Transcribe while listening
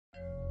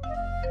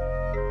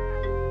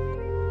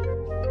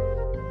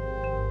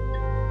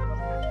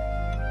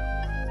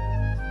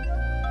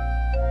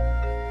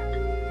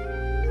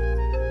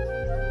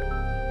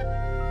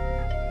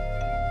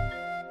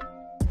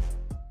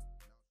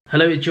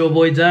Hello, it's your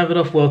boy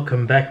Davidoff.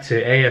 Welcome back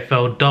to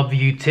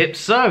AFLW tips.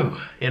 So,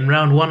 in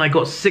round 1 I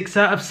got 6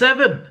 out of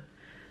 7.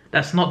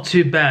 That's not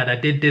too bad. I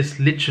did this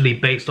literally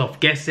based off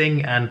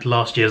guessing and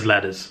last year's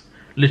ladders.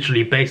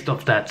 Literally based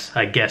off that,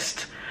 I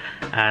guessed.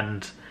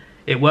 And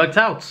it worked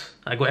out.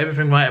 I got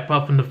everything right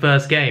apart from the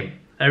first game.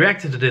 I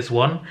reacted to this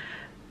one.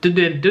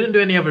 Didn't do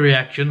any other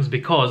reactions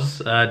because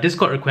this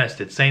got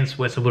requested. Saints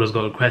Western Bulldogs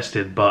got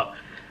requested, but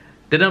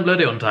they didn't upload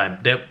it on time.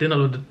 They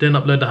didn't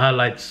upload the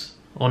highlights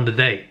on the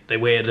day. They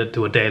waited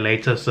to a day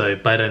later, so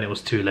by then it was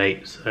too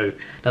late. So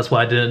that's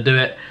why I didn't do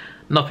it.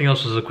 Nothing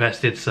else was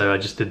requested, so I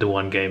just did the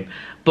one game.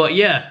 But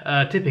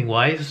yeah, tipping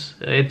wise,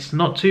 it's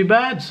not too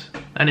bad.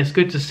 And it's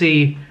good to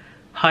see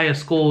higher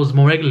scores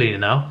more regularly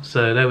now.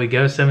 So there we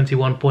go,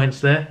 71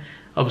 points there.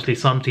 Obviously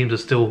some teams are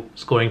still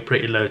scoring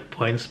pretty low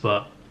points,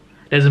 but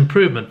there's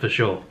improvement for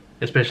sure.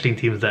 Especially in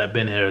teams that have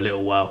been here a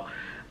little while.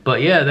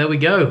 But yeah, there we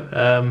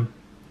go.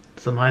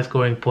 Some high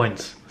scoring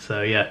points.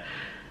 So yeah.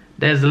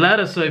 There's the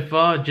ladder so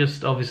far.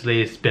 Just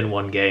obviously it's been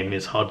one game.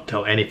 It's hard to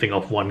tell anything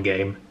off one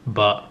game,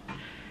 but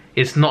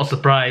it's not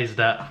surprised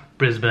that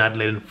Brisbane,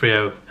 Adelaide and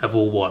Freo have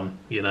all won,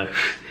 you know.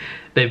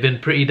 They've been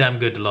pretty damn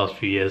good the last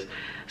few years.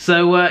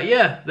 So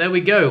yeah, there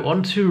we go.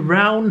 On to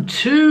round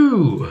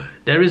 2.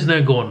 There is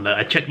no gauntlet.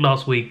 I checked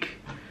last week.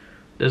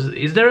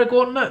 Is there a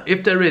gauntlet?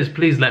 If there is,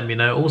 please let me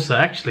know. Also,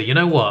 actually, you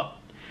know what?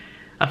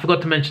 I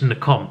forgot to mention the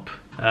comp.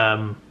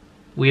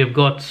 We have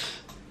got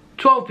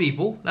 12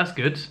 people. That's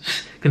good.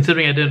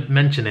 Considering I didn't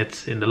mention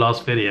it in the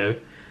last video.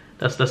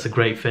 That's a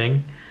great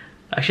thing.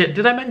 Actually,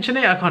 did I mention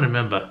it? I can't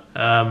remember.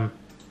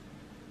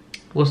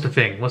 What's the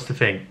thing?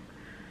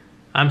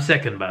 I'm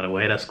second, by the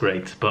way. That's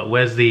great. But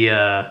where's the...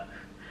 where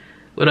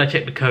do I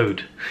check the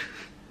code?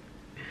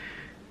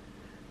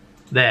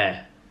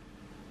 There.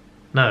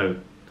 No,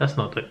 that's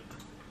not it.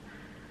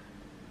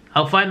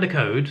 I'll find the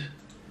code.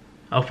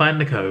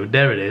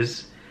 There it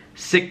is.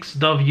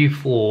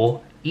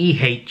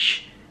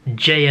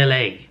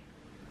 6W4EHJLA.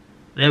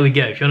 There we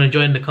go. If you want to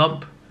join the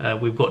comp,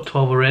 we've got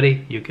 12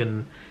 already. You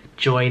can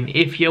join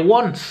if you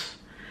want.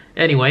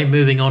 Anyway,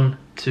 moving on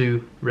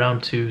to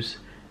round 2's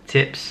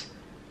tips.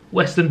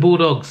 Western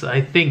Bulldogs, I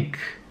think,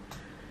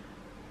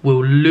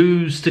 will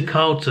lose to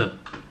Carlton.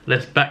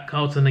 Let's back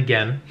Carlton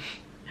again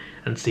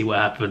and see what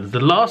happens.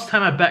 The last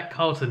time I backed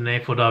Carlton in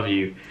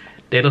AFLW,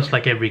 they lost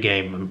like every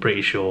game, I'm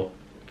pretty sure.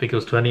 I think it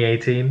was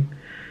 2018. I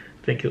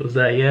think it was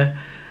that year.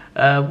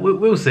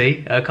 We'll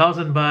see.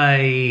 Carlton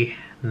by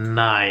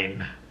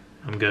 9,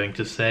 I'm going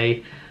to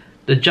say.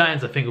 The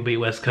Giants, I think, will beat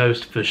West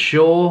Coast for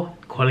sure.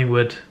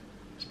 Collingwood,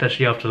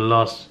 especially after the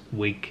last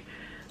week,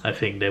 I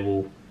think they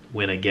will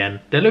win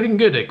again. They're looking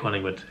good at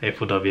Collingwood,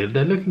 AFLW.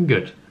 They're looking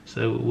good.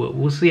 So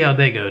we'll see how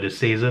they go this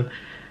season.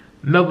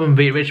 Melbourne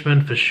beat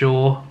Richmond for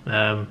sure.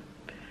 To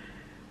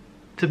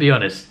be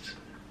honest,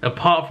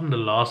 apart from the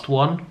last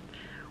one,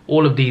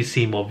 all of these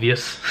seem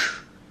obvious.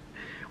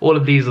 All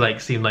of these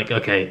seem like,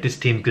 okay, this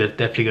team's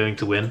definitely going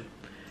to win.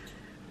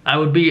 I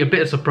would be a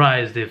bit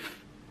surprised if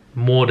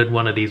more than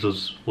one of these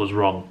was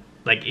wrong.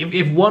 Like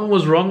if one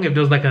was wrong, if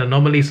there was like an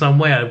anomaly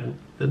somewhere,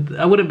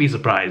 I wouldn't be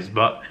surprised.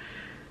 But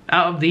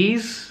out of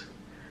these,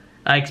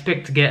 I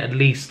expect to get at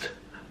least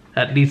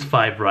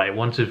 5 right.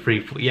 1, 2, 3,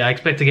 4. Yeah, I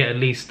expect to get at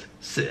least.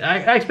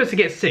 I expect to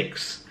get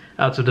 6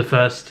 out of the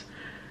first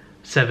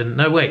 7.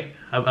 No, wait,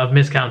 I've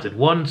miscounted.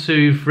 1,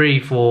 2, 3,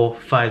 4,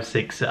 5,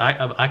 6.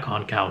 I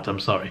can't count.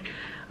 I'm sorry.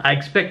 I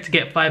expect to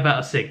get 5 out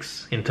of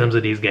 6 in terms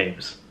of these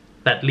games.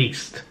 At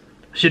least.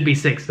 Should be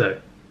 6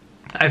 though.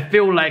 I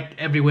feel like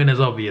every win is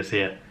obvious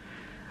here.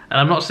 And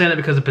I'm not saying that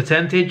because of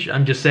percentage.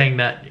 I'm just saying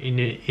that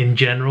in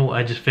general.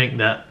 I just think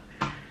that,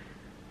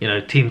 you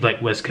know, teams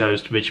like West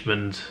Coast,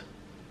 Richmond,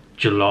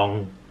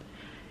 Geelong,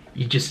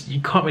 you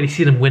can't really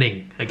see them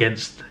winning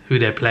against who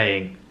they're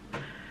playing.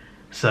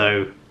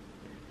 So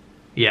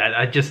yeah,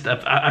 I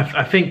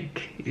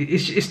think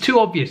it's too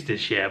obvious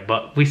this year.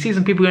 But we see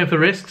some people going for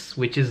risks,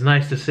 which is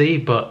nice to see,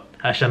 but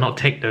I shall not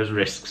take those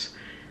risks.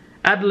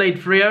 Adelaide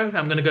Freo,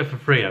 I'm going to go for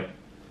Freo.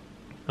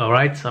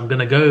 Alright, I'm going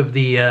to go with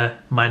the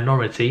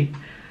minority,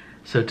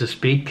 so to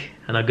speak,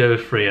 and I'll go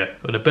with Freo.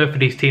 Well, both of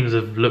these teams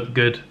have looked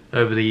good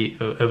over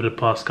the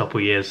past couple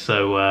of years,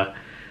 so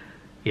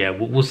yeah,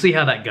 we'll see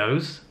how that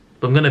goes.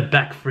 But I'm going to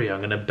back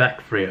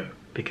Freo.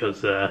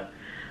 Because I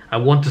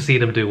want to see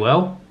them do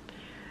well,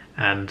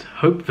 and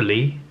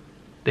hopefully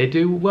they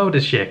do well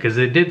this year, because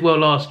they did well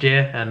last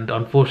year, and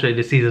unfortunately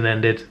the season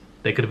ended.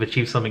 They could have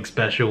achieved something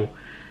special.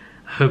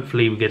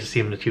 Hopefully we get to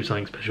see them achieve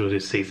something special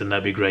this season.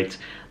 That'd be great.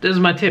 Those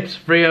are my tips.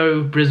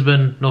 Freo,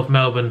 Brisbane, North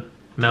Melbourne,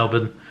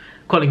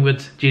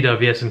 Collingwood,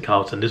 GWS and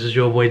Carlton. This is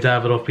your boy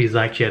Davidoff. Please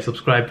like, share,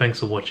 subscribe. Thanks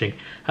for watching.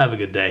 Have a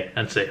good day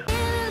and see ya.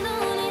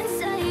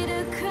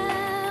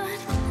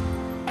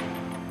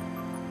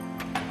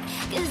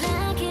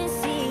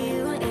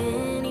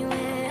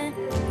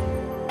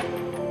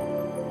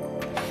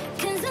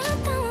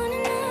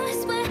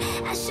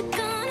 I should go.